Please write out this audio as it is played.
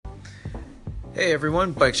Hey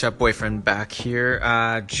everyone, Bike Shop Boyfriend back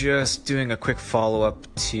here. Just doing a quick follow-up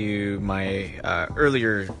to my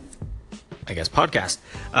earlier, podcast.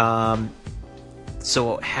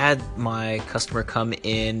 So had my customer come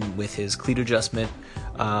in with his cleat adjustment,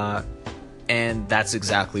 and that's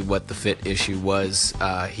exactly what the fit issue was.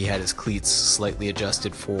 He had his cleats slightly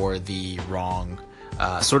adjusted for the wrong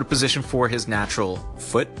sort of position for his natural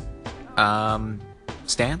foot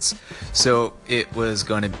stance. So it was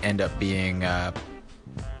going to end up being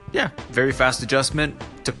very fast adjustment.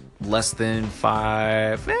 Took less than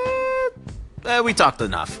 5. We talked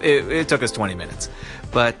enough. It took us 20 minutes.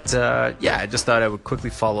 But I just thought I would quickly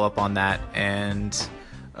follow up on that and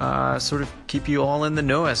sort of keep you all in the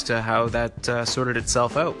know as to how that sorted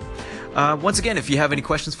itself out. Once again, if you have any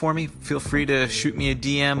questions for me, feel free to shoot me a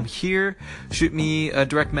DM here. Shoot me a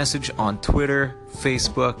direct message on Twitter,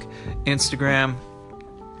 Facebook, Instagram.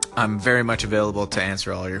 I'm very much available to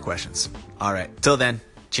answer all your questions. All right, till then,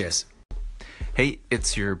 cheers. Hey,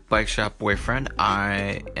 it's your Bike Shop Boyfriend.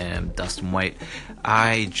 I am Dustin White.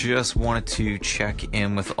 I just wanted to check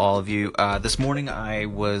in with all of you. This morning I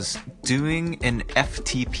was doing an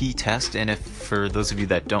FTP test, and for those of you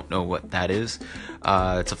that don't know what that is,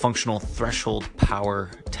 it's a functional threshold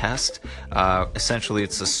power test. Essentially,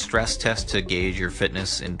 it's a stress test to gauge your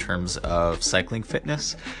fitness in terms of cycling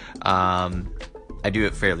fitness. I do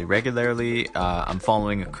it fairly regularly. I'm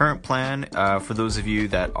following a current plan. For those of you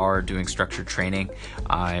that are doing structured training,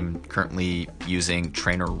 I'm currently using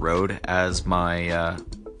Trainer Road as my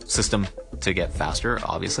system to get faster,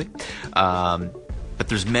 obviously. But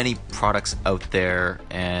there's many products out there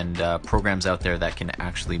and programs out there that can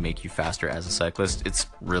actually make you faster as a cyclist. It's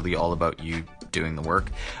really all about you doing the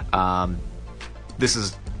work. This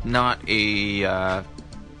is not a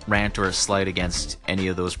rant or a slight against any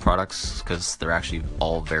of those products, because they're actually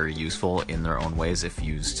all very useful in their own ways if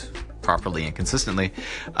used properly and consistently.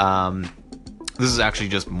 This is actually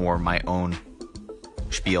just more my own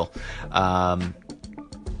spiel.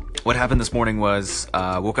 What happened this morning was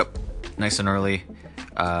woke up nice and early,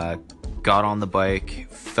 got on the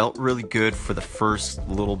bike, felt really good for the first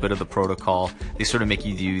little bit of the protocol. They sort of make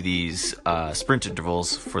you do these sprint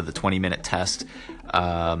intervals for the 20-minute test,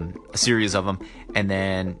 a series of them, and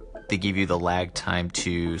then they give you the lag time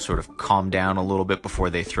to sort of calm down a little bit before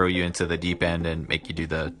they throw you into the deep end and make you do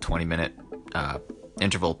the 20-minute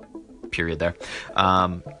interval period there.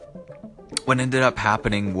 What ended up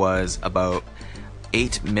happening was about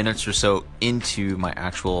 8 minutes or so into my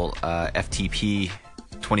actual FTP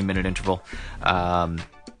 20-minute interval,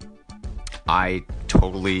 I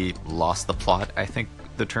totally lost the plot, I think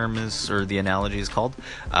the term is, or the analogy is called.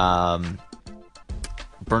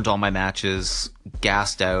 Burnt all my matches,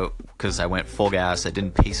 gassed out because I went full gas. I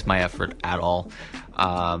didn't pace my effort at all.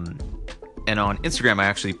 And on Instagram, I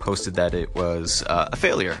actually posted that it was a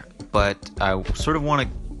failure, but I sort of want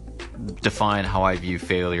to define how I view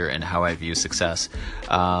failure and how I view success.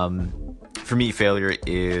 For me, failure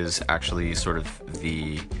is actually sort of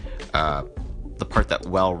the part that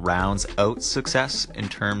well rounds out success in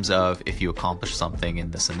terms of if you accomplish something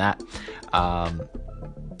and this and that.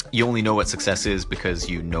 You only know what success is because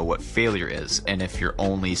you know what failure is. And if you're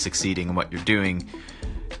only succeeding in what you're doing,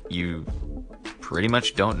 you pretty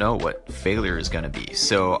much don't know what failure is going to be.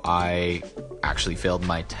 So I actually failed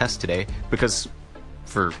my test today because,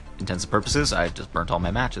 for intents and purposes, I just burnt all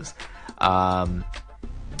my matches.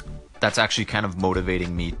 That's actually kind of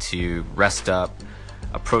motivating me to rest up,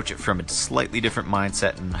 approach it from a slightly different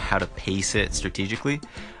mindset and how to pace it strategically.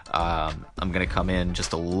 I'm going to come in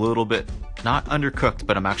just a little bit, not undercooked,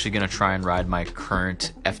 but I'm actually going to try and ride my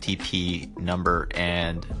current FTP number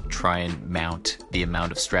and try and mount the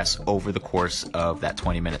amount of stress over the course of that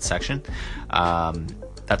 20-minute section.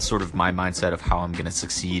 That's sort of my mindset of how I'm going to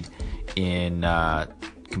succeed in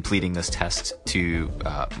completing this test to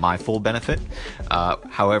my full benefit.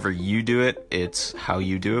 However you do it, it's how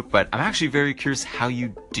you do it. But I'm actually very curious how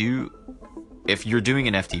you do, if you're doing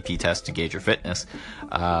an FTP test to gauge your fitness,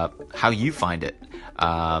 how you find it.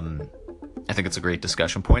 I think it's a great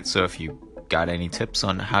discussion point. So if you got any tips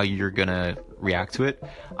on how you're gonna react to it,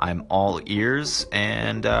 I'm all ears,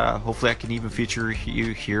 and hopefully I can even feature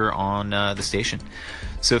you here on the station.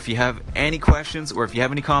 So if you have any questions or if you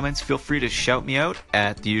have any comments, feel free to shout me out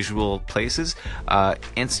at the usual places: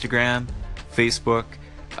 Instagram, Facebook,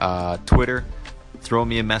 Twitter. Throw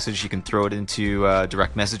me a message. You can throw it into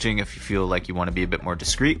direct messaging if you feel like you want to be a bit more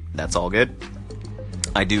discreet. That's all good.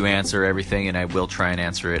 I do answer everything, and I will try and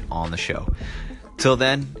answer it on the show. Till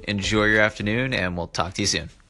then, enjoy your afternoon, and we'll talk to you soon.